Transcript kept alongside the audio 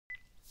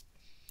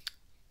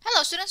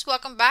students,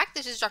 welcome back.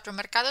 This is Dr.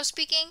 Mercado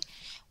speaking.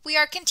 We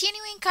are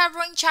continuing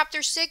covering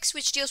Chapter 6,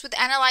 which deals with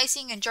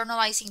analyzing and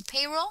journalizing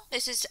payroll.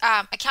 This is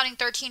Accounting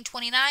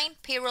 1329,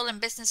 Payroll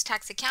and Business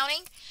Tax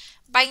Accounting.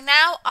 By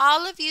now,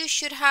 all of you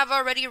should have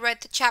already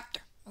read the chapter,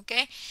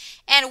 okay?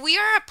 And we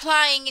are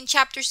applying in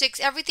Chapter 6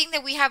 everything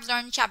that we have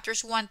learned in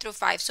Chapters 1 through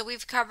 5. So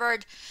we've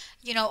covered,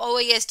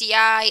 OASDI,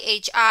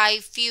 HI,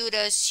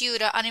 FUTA,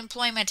 SUTA,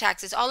 unemployment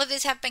taxes. All of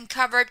this have been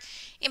covered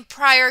in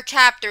prior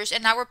chapters,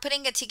 and now we're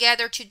putting it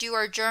together to do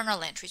our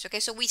journal entries,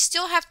 okay? So we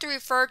still have to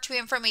refer to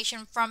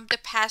information from the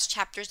past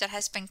chapters that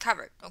has been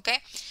covered, okay?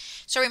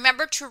 So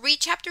remember to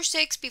read Chapter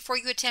 6 before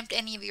you attempt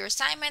any of your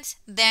assignments,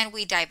 then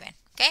we dive in,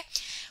 okay?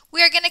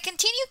 We are going to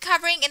continue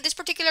covering, in this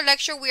particular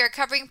lecture, we are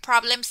covering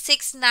Problem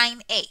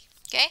 6-9A,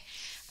 okay?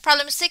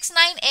 Problem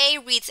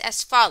 6-9A reads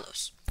as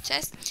follows.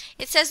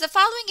 It says the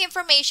following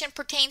information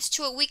pertains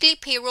to a weekly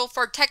payroll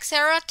for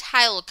Texera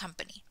Tile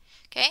Company.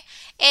 Okay.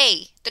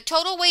 A, the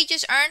total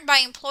wages earned by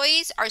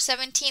employees are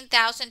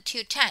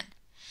 $17,210.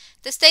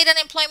 The state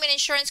unemployment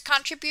insurance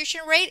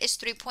contribution rate is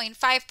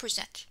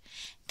 3.5%.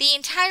 The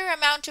entire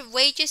amount of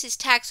wages is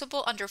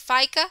taxable under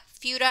FICA,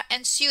 FUTA,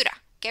 and SUTA.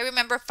 Okay,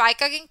 remember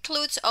FICA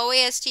includes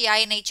OASDI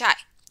and HI.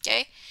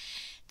 Okay.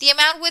 The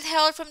amount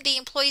withheld from the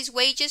employee's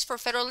wages for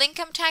federal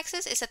income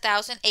taxes is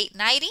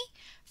 $1,890.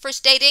 For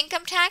state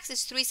income tax is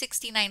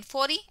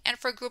 $369.40, and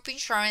for group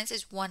insurance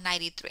is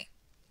 $193.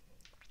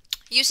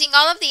 Using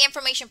all of the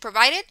information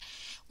provided,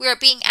 we are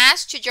being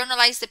asked to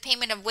journalize the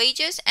payment of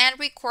wages and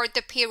record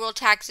the payroll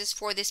taxes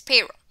for this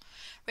payroll.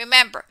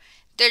 Remember,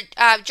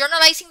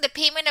 journalizing the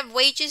payment of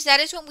wages,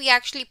 that is when we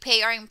actually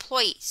pay our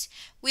employees.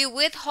 We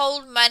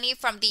withhold money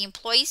from the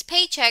employee's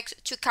paychecks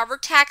to cover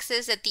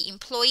taxes that the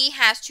employee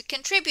has to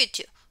contribute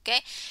to.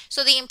 Okay,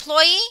 so the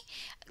employee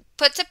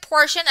puts a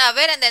portion of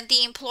it, and then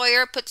the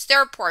employer puts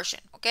their portion.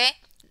 Okay,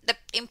 the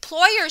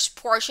employer's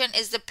portion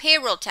is the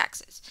payroll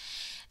taxes.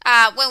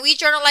 When we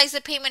journalize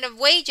the payment of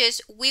wages,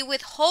 we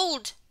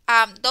withhold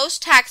those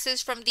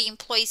taxes from the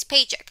employee's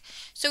paycheck.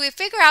 So we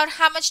figure out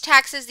how much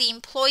taxes the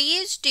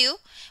employees due,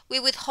 we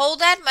withhold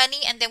that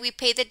money, and then we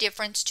pay the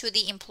difference to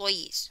the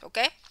employees.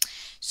 Okay,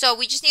 so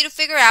we just need to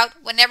figure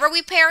out, whenever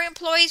we pay our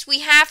employees, we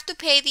have to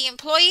pay the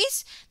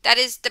employees, that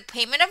is the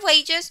payment of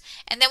wages,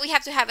 and then we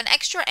have to have an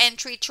extra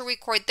entry to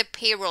record the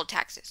payroll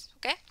taxes.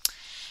 Okay,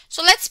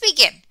 so let's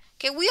begin.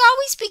 Okay, we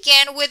always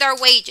begin with our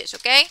wages.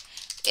 Okay,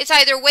 it's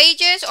either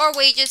wages or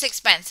wages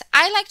expense.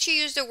 I like to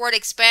use the word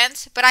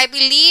expense, but I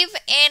believe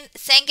in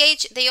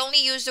Cengage they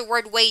only use the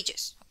word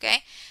wages.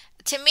 Okay,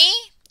 to me,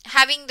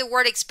 having the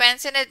word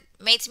expense in it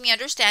makes me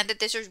understand that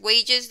these are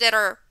wages that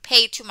are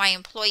paid to my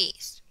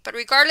employees. But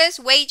regardless,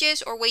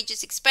 wages or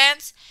wages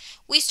expense,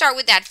 we start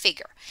with that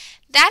figure.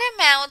 That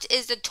amount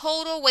is the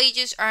total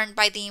wages earned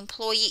by the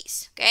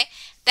employees. Okay,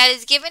 that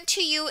is given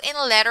to you in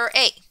letter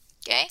A.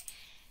 Okay,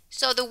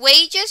 so the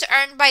wages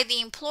earned by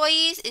the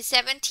employees is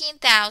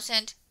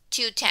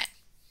 $17,210.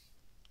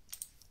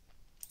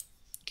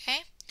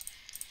 Okay,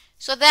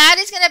 so that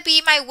is going to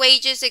be my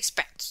wages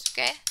expense.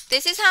 Okay,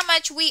 this is how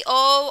much we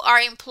owe our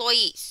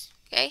employees.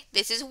 Okay,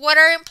 this is what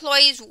our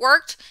employees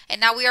worked, and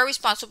now we are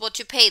responsible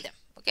to pay them.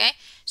 Okay,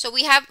 so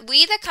we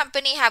the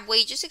company have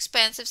wages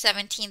expense of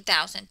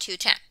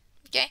 $17,210.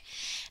 Okay,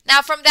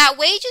 now from that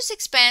wages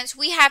expense,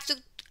 we have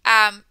to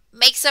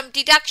make some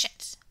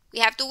deductions. We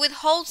have to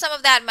withhold some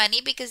of that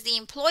money because the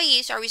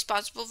employees are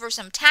responsible for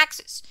some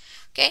taxes.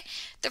 Okay,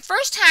 the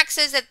first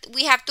taxes that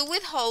we have to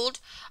withhold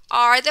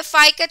are the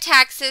FICA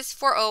taxes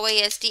for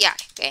OASDI.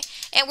 Okay,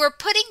 and we're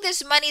putting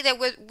this money that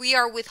we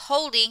are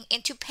withholding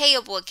into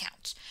payable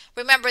accounts.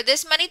 Remember,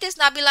 this money does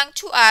not belong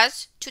to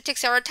us, to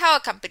Texera Tile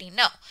Company.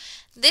 No,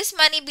 this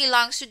money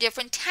belongs to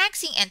different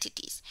taxing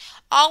entities.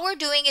 All we're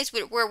doing is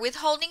we're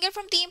withholding it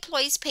from the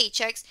employees'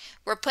 paychecks.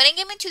 We're putting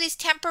them into these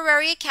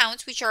temporary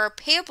accounts, which are our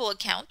payable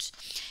accounts,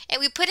 and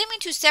we put them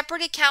into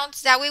separate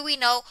accounts. That way we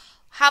know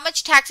how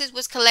much taxes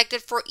was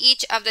collected for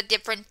each of the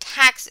different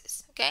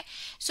taxes. Okay,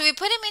 so we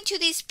put them into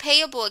these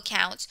payable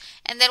accounts,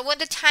 and then when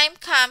the time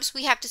comes,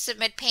 we have to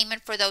submit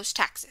payment for those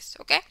taxes.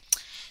 Okay,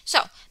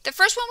 so the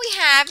first one we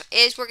have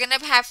is we're going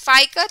to have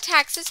FICA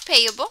taxes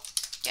payable.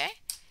 Okay,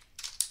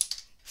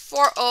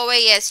 for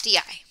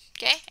OASDI.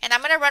 Okay, and I'm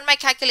going to run my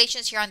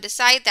calculations here on the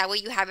side. That way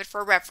you have it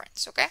for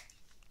reference. Okay,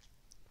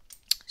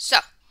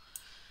 so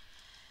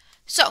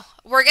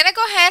we're going to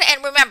go ahead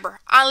and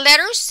remember, on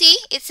letter C,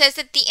 it says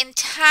that the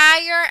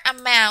entire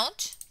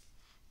amount,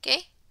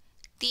 okay,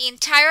 the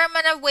entire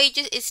amount of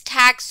wages is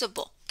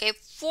taxable, okay,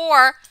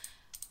 for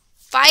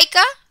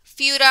FICA,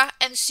 FUTA,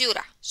 and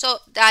SUTA.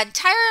 So the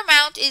entire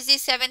amount is the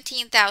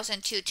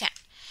 $17,210.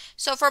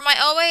 So for my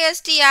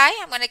OASDI,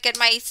 I'm going to get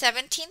my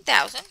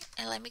 $17,000,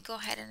 and let me go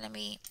ahead and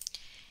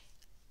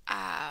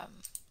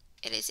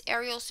it is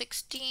Arial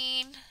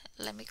 16.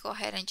 Let me go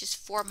ahead and just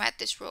format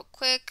this real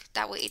quick.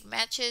 That way it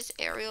matches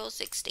Arial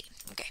 16.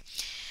 Okay.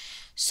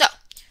 So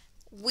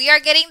we are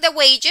getting the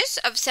wages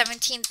of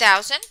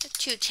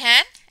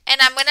 $17,210,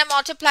 and I'm going to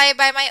multiply it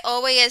by my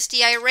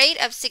OASDI rate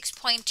of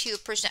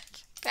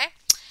 6.2%. Okay.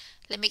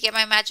 Let me get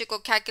my magical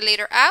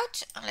calculator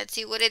out and let's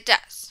see what it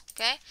does.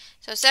 Okay,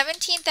 so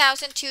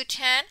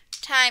 17,210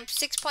 times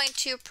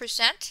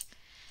 6.2%.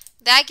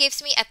 That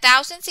gives me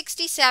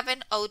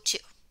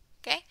 1,067.02.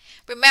 Okay,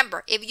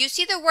 remember, if you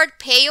see the word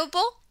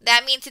payable,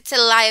 that means it's a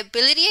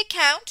liability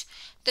account.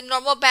 The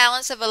normal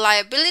balance of a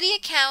liability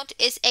account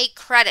is a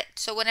credit.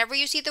 So whenever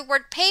you see the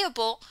word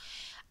payable,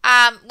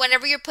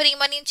 whenever you're putting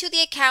money into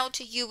the account,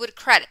 you would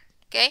credit.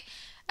 Okay,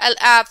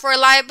 for a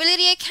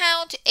liability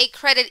account, a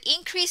credit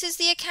increases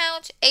the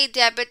account, a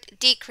debit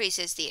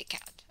decreases the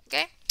account.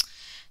 Okay,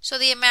 so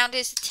the amount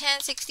is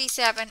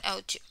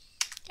 1067.02.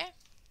 Okay.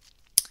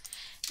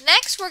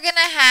 Next, we're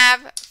gonna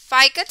have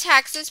FICA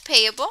taxes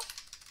payable.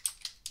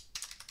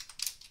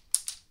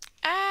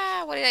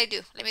 What did I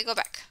do? Let me go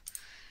back.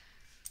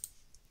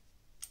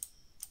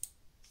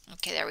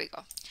 Okay, there we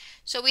go.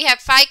 So we have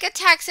FICA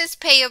taxes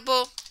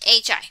payable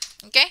HI.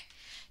 Okay,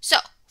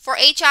 so for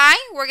HI,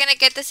 we're going to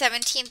get the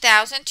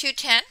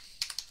 17,210.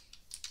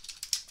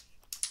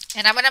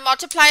 And I'm going to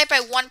multiply it by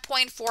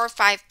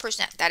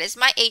 1.45%. That is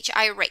my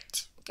HI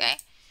rate. Okay,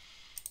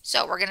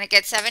 so we're going to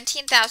get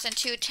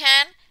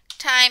 17,210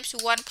 times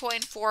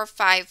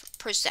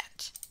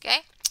 1.45%.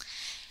 Okay,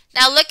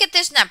 now look at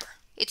this number.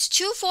 It's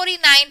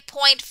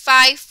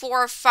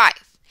 249.545.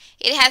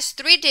 It has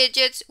 3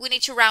 digits. We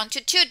need to round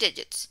to 2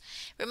 digits.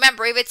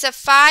 Remember, if it's a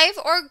 5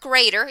 or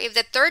greater, if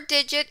the third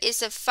digit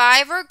is a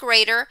 5 or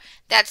greater,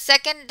 that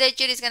second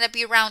digit is going to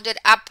be rounded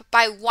up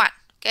by 1.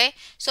 Okay,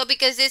 so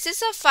because this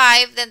is a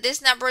 5, then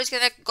this number is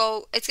going to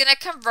go, it's going to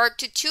convert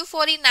to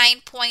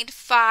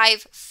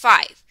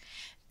 249.55.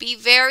 Be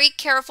very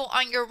careful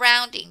on your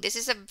rounding. This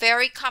is a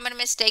very common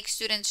mistake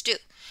students do.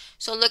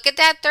 So look at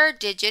that third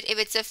digit. If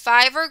it's a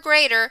 5 or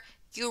greater,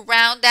 you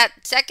round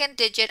that second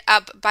digit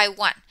up by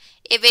 1.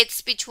 If it's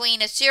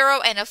between a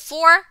 0 and a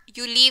 4,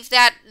 you leave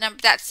that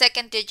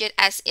second digit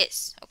as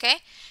is.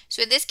 Okay,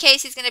 so in this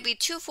case, it's going to be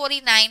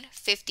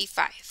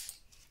 249.55.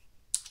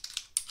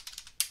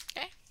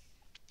 Okay.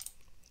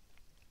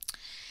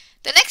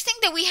 The next thing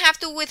that we have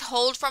to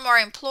withhold from our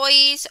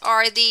employees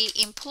are the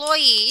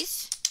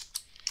employees'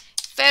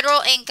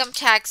 federal income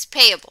tax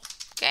payable.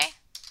 Okay.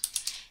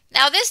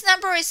 Now this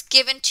number is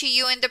given to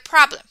you in the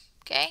problem.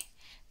 Okay.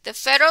 The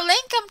federal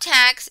income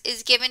tax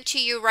is given to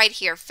you right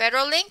here.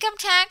 Federal income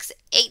tax,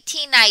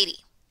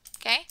 $1,890.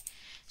 Okay,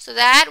 so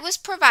that was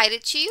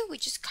provided to you. We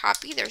just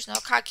copy. There's no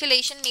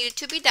calculation needed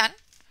to be done.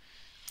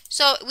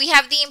 So we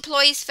have the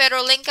employee's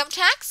federal income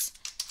tax.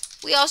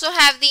 We also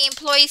have the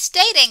employee's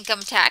state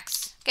income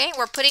tax. Okay,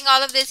 we're putting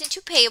all of this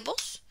into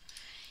payables.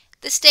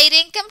 The state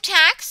income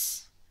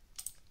tax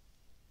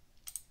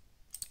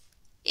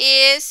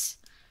is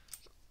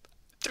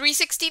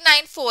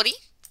 $369.40.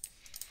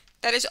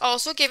 That is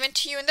also given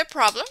to you in the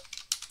problem.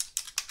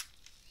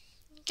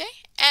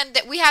 Okay,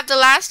 and we have the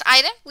last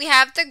item. We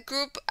have the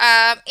group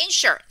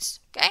insurance.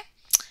 Okay,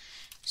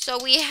 so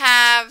we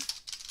have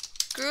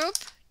group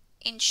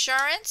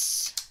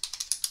insurance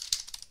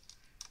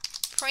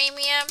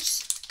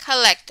premiums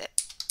collected.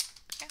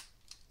 Okay.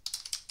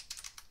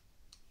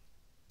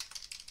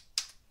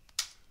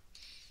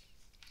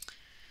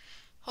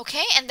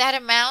 Okay, and that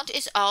amount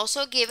is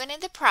also given in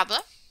the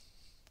problem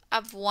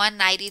of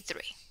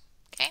 193.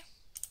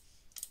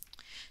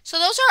 So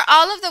those are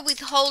all of the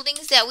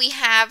withholdings that we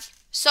have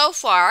so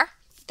far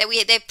that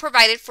they've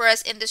provided for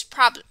us in this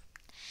problem.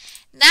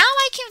 Now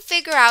I can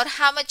figure out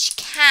how much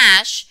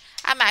cash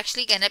I'm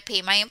actually going to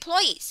pay my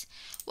employees.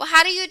 Well,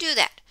 how do you do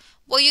that?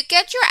 Well, you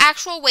get your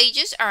actual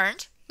wages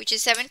earned, which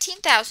is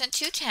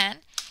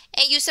 17,210,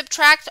 and you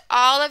subtract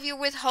all of your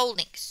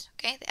withholdings.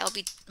 Okay, that'll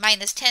be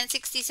minus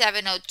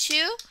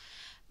 1067.02,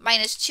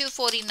 minus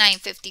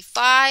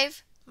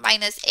 249.55,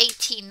 minus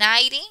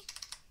 1890.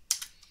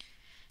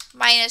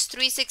 Minus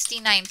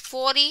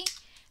 369.40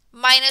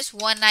 minus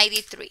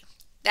 193.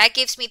 That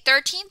gives me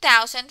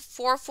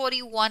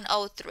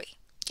 13,441.03.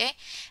 Okay,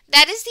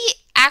 that is the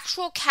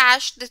actual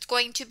cash that's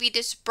going to be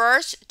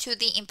disbursed to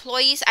the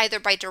employees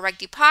either by direct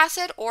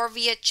deposit or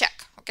via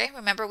check. Okay,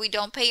 remember we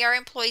don't pay our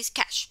employees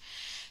cash.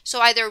 So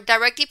either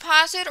direct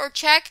deposit or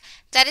check,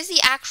 that is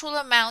the actual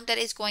amount that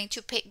is going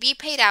to be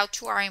paid out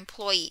to our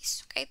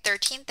employees. Okay,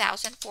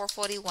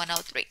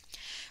 13,441.03.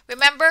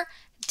 Remember,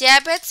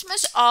 debits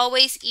must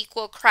always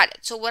equal credit.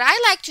 So what I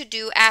like to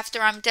do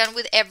after I'm done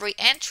with every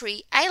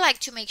entry, I like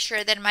to make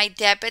sure that my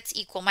debits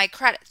equal my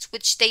credits,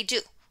 which they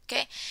do.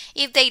 Okay,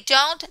 if they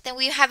don't, then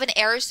we have an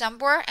error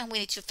somewhere and we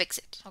need to fix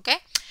it.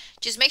 Okay,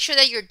 just make sure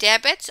that your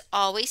debits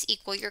always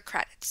equal your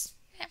credits.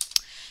 Okay?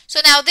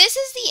 So now this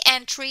is the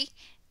entry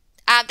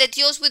that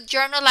deals with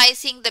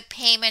journalizing the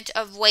payment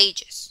of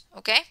wages.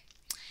 Okay,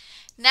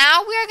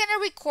 now we are going to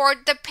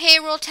record the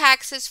payroll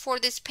taxes for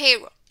this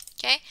payroll.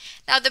 Okay,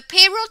 now the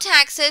payroll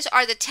taxes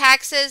are the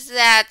taxes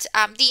that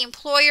the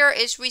employer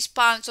is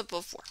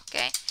responsible for.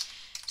 Okay,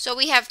 so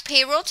we have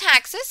payroll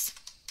taxes.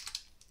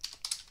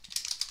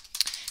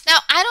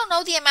 Now, I don't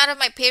know the amount of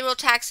my payroll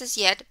taxes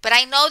yet, but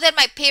I know that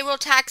my payroll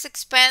tax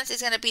expense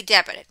is going to be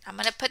debited. I'm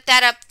going to put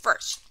that up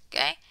first.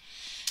 Okay,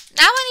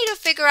 now I need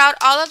to figure out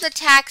all of the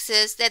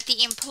taxes that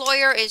the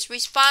employer is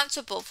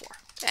responsible for.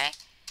 Okay,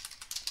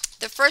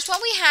 The first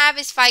one we have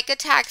is FICA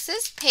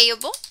taxes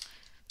payable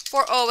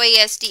for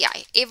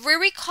OASDI. If we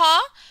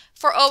recall,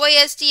 for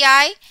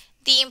OASDI,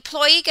 the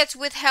employee gets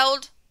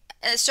withheld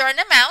a certain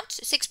amount,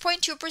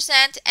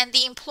 6.2%, and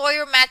the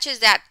employer matches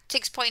that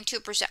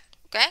 6.2%,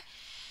 okay?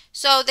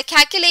 So the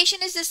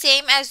calculation is the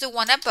same as the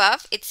one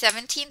above. It's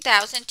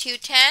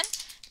 17,210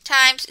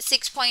 times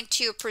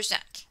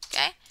 6.2%,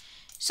 okay?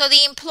 So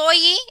the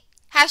employee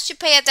has to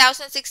pay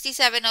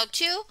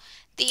 1,067.02.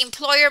 The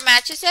employer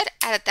matches it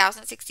at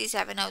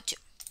 1,067.02,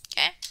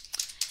 okay?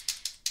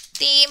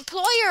 The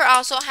employer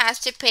also has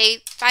to pay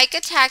FICA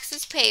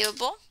taxes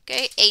payable,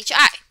 okay,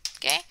 HI,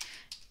 okay?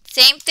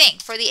 Same thing.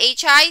 For the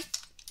HI,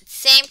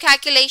 same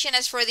calculation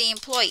as for the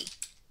employee.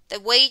 The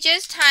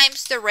wages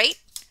times the rate,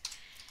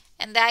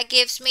 and that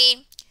gives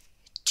me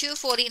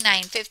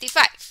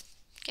 249.55,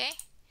 okay?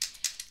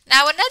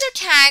 Now another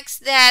tax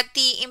that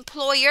the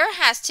employer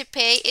has to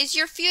pay is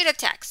your FUTA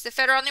tax, the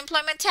federal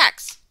unemployment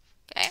tax,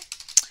 okay?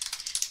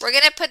 We're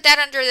going to put that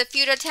under the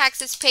FUTA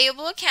taxes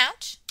payable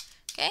account,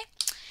 okay?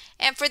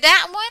 And for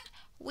that one,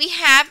 we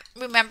have,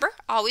 remember,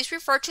 always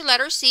refer to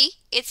letter C.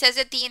 It says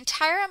that the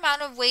entire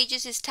amount of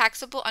wages is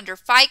taxable under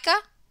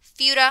FICA,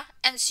 FUTA,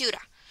 and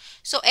SUTA.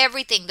 So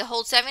everything, the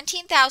whole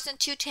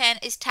 17,210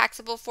 is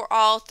taxable for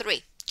all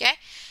three, okay?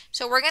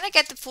 So we're going to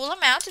get the full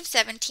amount of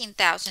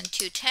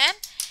 17,210,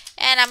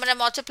 and I'm going to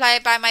multiply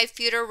it by my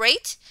FUTA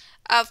rate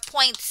of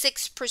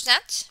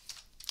 0.6%.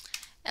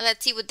 And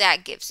let's see what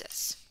that gives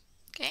us,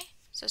 okay?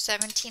 So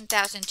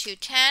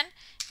 17,210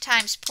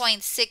 times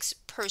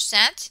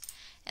 0.6%.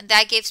 And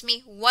that gives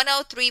me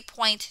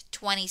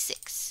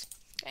 103.26,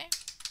 okay?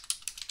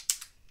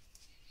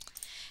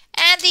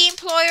 And the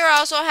employer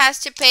also has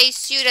to pay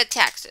SUTA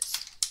taxes,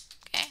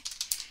 okay?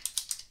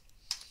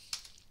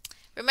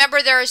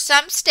 Remember, there are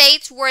some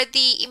states where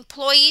the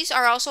employees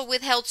are also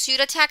withheld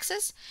SUTA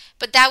taxes,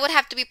 but that would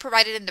have to be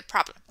provided in the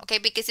problem, okay?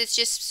 Because it's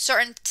just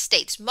certain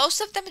states. Most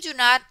of them do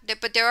not,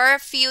 but there are a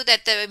few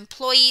that the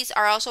employees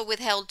are also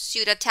withheld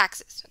SUTA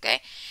taxes,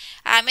 okay?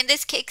 In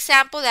this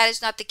example, that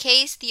is not the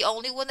case. The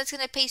only one that's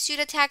going to pay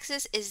SUTA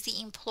taxes is the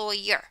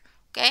employer,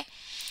 okay?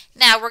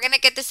 Now, we're going to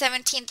get the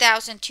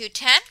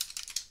 17,210,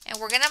 and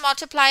we're going to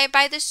multiply it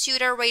by the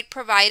SUTA rate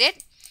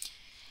provided.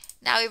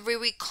 Now, if we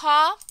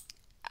recall,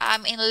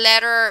 in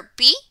letter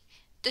B,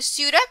 the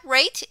SUTA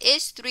rate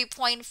is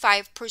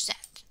 3.5%.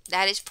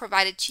 That is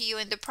provided to you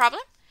in the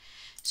problem.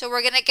 So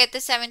we're going to get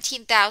the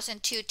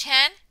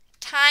 17,210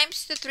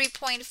 times the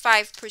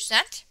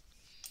 3.5%.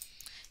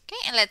 Okay,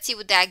 and let's see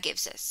what that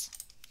gives us.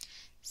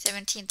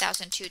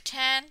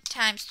 17,210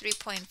 times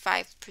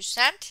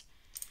 3.5%.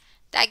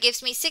 That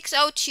gives me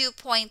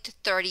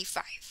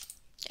 602.35.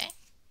 Okay.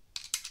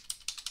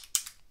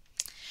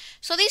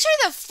 So these are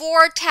the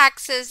four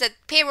taxes,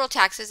 payroll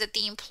taxes that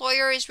the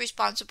employer is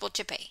responsible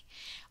to pay.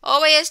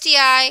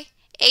 OASDI,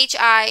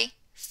 HI,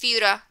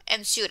 FUTA,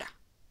 and SUTA.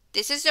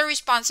 This is their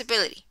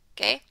responsibility,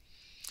 okay?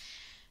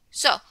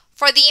 So,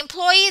 for the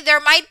employee, there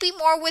might be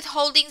more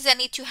withholdings that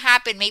need to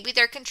happen. Maybe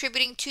they're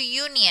contributing to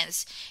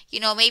unions.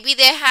 You know, maybe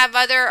they have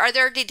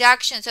other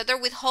deductions, other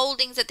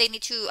withholdings that they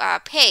need to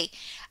pay.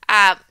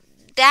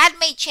 That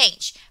may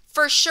change.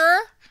 For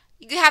sure,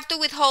 you have to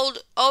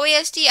withhold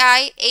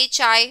OASDI,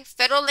 HI,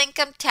 federal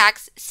income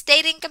tax,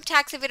 state income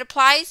tax if it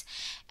applies.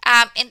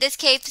 In this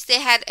case, they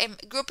had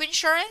group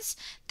insurance.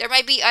 There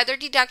might be other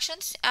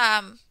deductions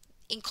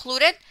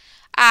included.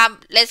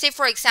 Let's say,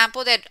 for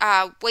example, that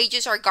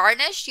wages are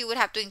garnished. You would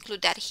have to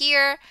include that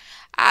here.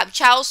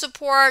 Child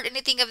support,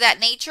 anything of that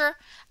nature,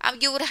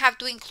 you would have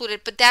to include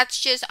it. But that's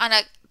just on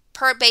a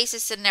per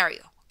basis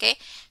scenario, okay?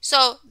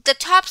 So the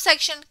top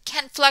section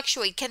can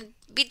fluctuate, can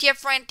be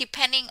different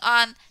depending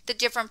on the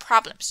different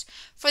problems.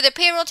 For the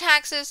payroll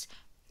taxes,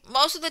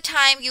 most of the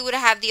time you would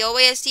have the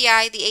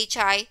OASDI, the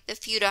HI, the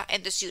FUTA,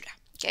 and the SUTA,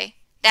 okay?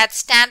 That's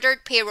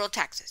standard payroll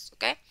taxes,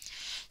 okay?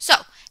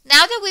 So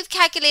now that we've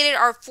calculated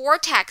our four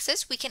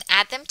taxes, we can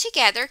add them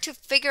together to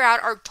figure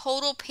out our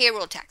total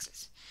payroll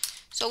taxes.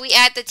 So we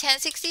add the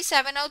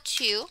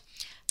 1067.02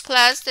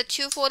 plus the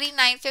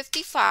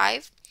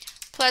 249.55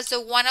 plus the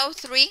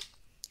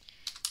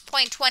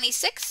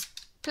 103.26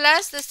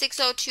 plus the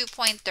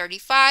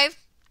 602.35.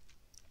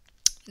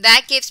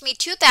 That gives me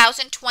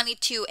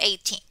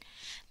 2,022.18.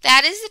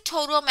 That is the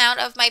total amount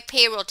of my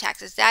payroll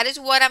taxes. That is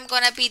what I'm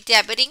going to be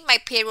debiting my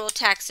payroll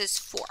taxes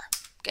for,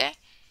 okay?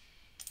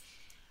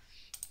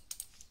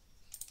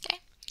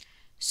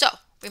 So,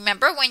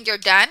 remember, when you're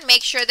done,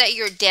 make sure that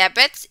your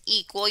debits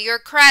equal your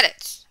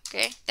credits,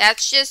 okay?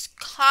 That's just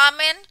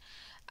common,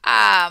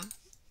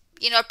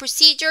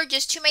 procedure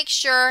just to make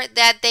sure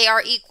that they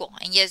are equal.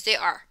 And yes, they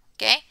are,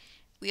 okay?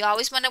 We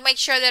always want to make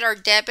sure that our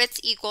debits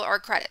equal our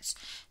credits.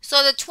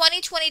 So, the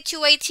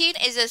 2022.18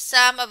 is a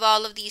sum of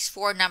all of these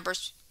four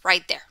numbers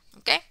right there,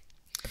 okay?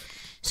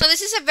 So,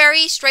 this is a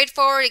very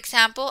straightforward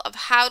example of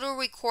how to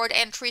record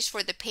entries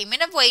for the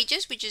payment of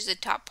wages, which is the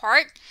top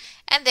part,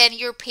 and then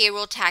your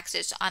payroll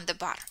taxes on the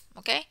bottom.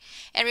 okay?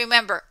 And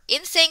remember,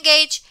 in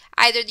Cengage,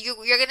 either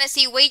you're going to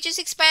see wages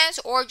expense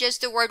or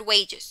just the word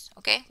wages,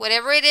 okay?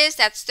 Whatever it is,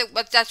 that's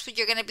what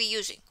you're going to be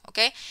using,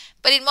 okay?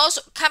 But in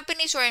most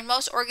companies or in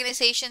most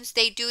organizations,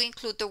 they do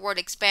include the word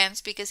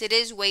expense because it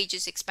is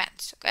wages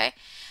expense, okay?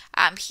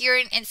 Here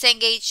in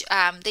Cengage,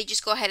 they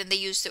just go ahead and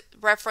they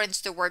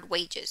reference the word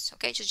wages,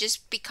 okay? So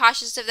just be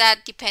cautious of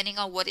that depending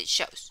on what it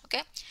shows,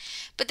 okay?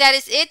 But that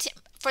is it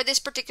for this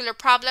particular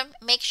problem.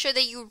 Make sure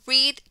that you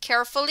read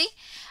carefully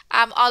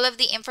all of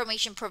the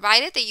information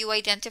provided, that you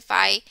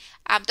identify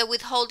the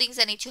withholdings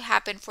that need to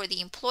happen for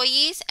the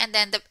employees, and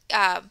then the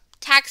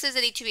taxes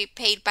that need to be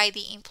paid by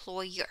the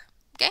employer,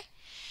 okay?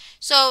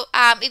 So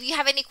if you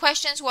have any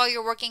questions while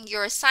you're working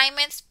your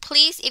assignments,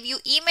 please, if you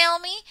email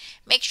me,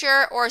 make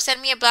sure, or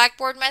send me a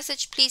Blackboard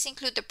message, please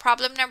include the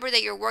problem number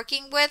that you're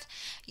working with,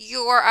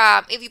 your,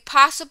 if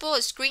possible, a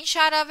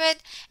screenshot of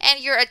it, and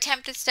your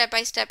attempted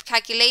step-by-step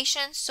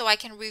calculations so I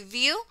can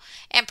review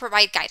and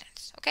provide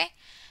guidance, okay?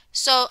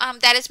 So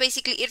that is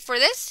basically it for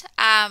this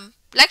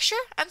lecture.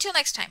 Until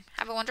next time,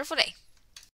 have a wonderful day.